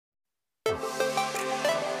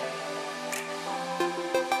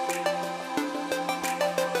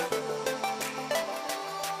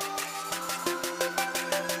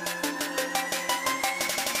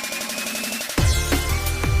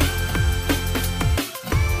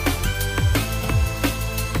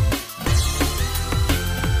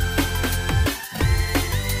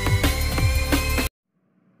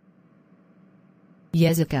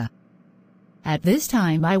Yesica. At this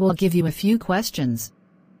time I will give you a few questions.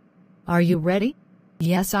 Are you ready?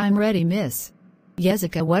 Yes, I'm ready, Miss.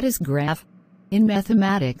 Yesica, what is graph? In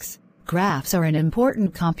mathematics, graphs are an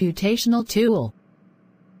important computational tool.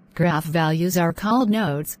 Graph values are called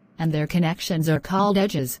nodes, and their connections are called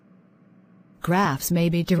edges. Graphs may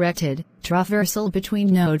be directed. Traversal between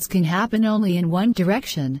nodes can happen only in one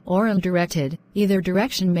direction or undirected. Either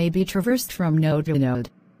direction may be traversed from node to node.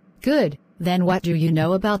 Good, then what do you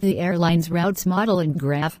know about the Airlines routes model in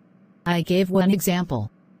graph? I gave one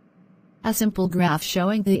example. A simple graph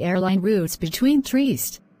showing the airline routes between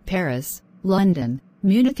Trieste, Paris, London,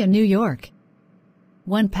 Munich and New York.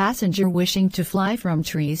 One passenger wishing to fly from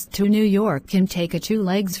Trieste to New York can take a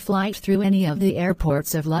two-legs flight through any of the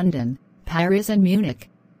airports of London, Paris and Munich.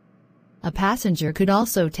 A passenger could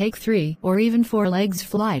also take 3 or even 4 legs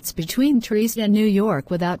flights between Trieste and New York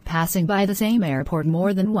without passing by the same airport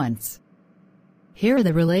more than once. Here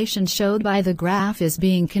the relation showed by the graph is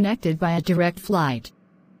being connected by a direct flight.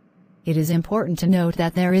 It is important to note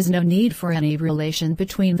that there is no need for any relation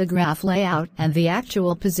between the graph layout and the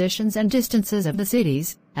actual positions and distances of the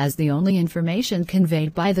cities, as the only information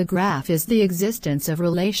conveyed by the graph is the existence of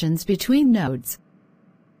relations between nodes.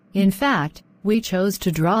 In fact, we chose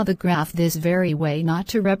to draw the graph this very way not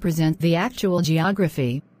to represent the actual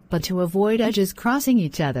geography, but to avoid edges crossing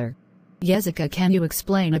each other. Yesica, can you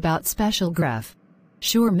explain about special graph?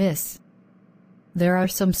 Sure, miss. There are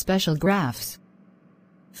some special graphs.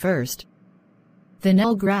 First, the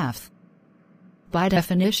null graph. By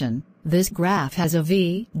definition, this graph has a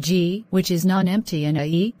V, G, which is non-empty and a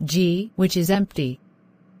E, G, which is empty.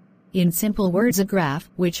 In simple words, a graph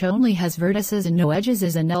which only has vertices and no edges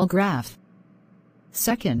is a null graph.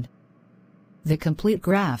 Second, the complete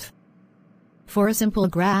graph. For a simple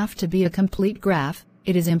graph to be a complete graph,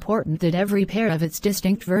 it is important that every pair of its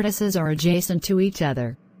distinct vertices are adjacent to each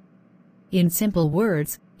other. In simple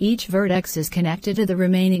words, each vertex is connected to the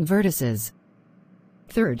remaining vertices.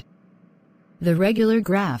 Third, the regular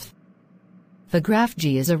graph. The graph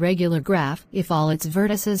G is a regular graph if all its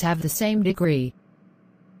vertices have the same degree.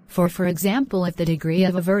 For example, if the degree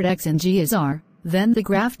of a vertex in G is R, then the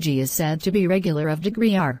graph G is said to be regular of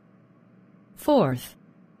degree R. Fourth,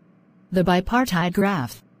 the bipartite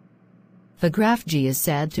graph. The graph G is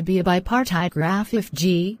said to be a bipartite graph if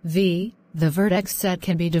G, V, the vertex set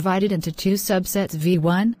can be divided into two subsets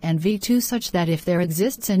V1 and V2 such that if there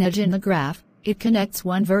exists an edge in the graph, it connects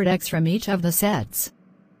one vertex from each of the sets.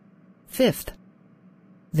 Fifth,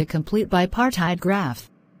 the complete bipartite graph.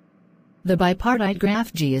 The bipartite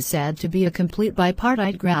graph G is said to be a complete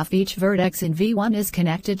bipartite graph. Each vertex in V1 is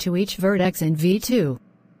connected to each vertex in V2.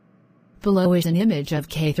 Below is an image of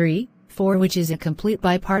K3, 4, which is a complete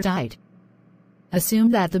bipartite.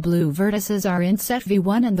 Assume that the blue vertices are in set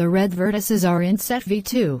V1 and the red vertices are in set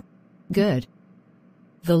V2. Good.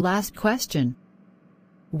 The last question.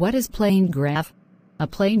 What is plane graph? A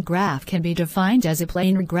plane graph can be defined as a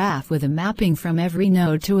planar graph with a mapping from every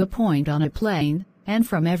node to a point on a plane, and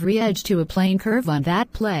from every edge to a plane curve on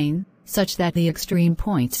that plane, such that the extreme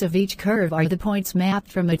points of each curve are the points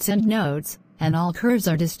mapped from its end nodes, and all curves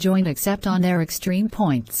are disjoint except on their extreme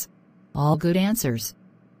points. All good answers.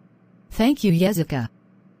 Thank you, Yesica.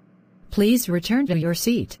 Please return to your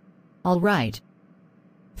seat. All right.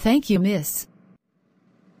 Thank you, miss.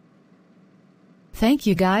 Thank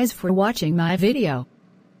you guys for watching my video.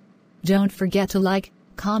 Don't forget to like,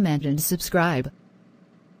 comment and subscribe.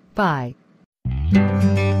 Bye.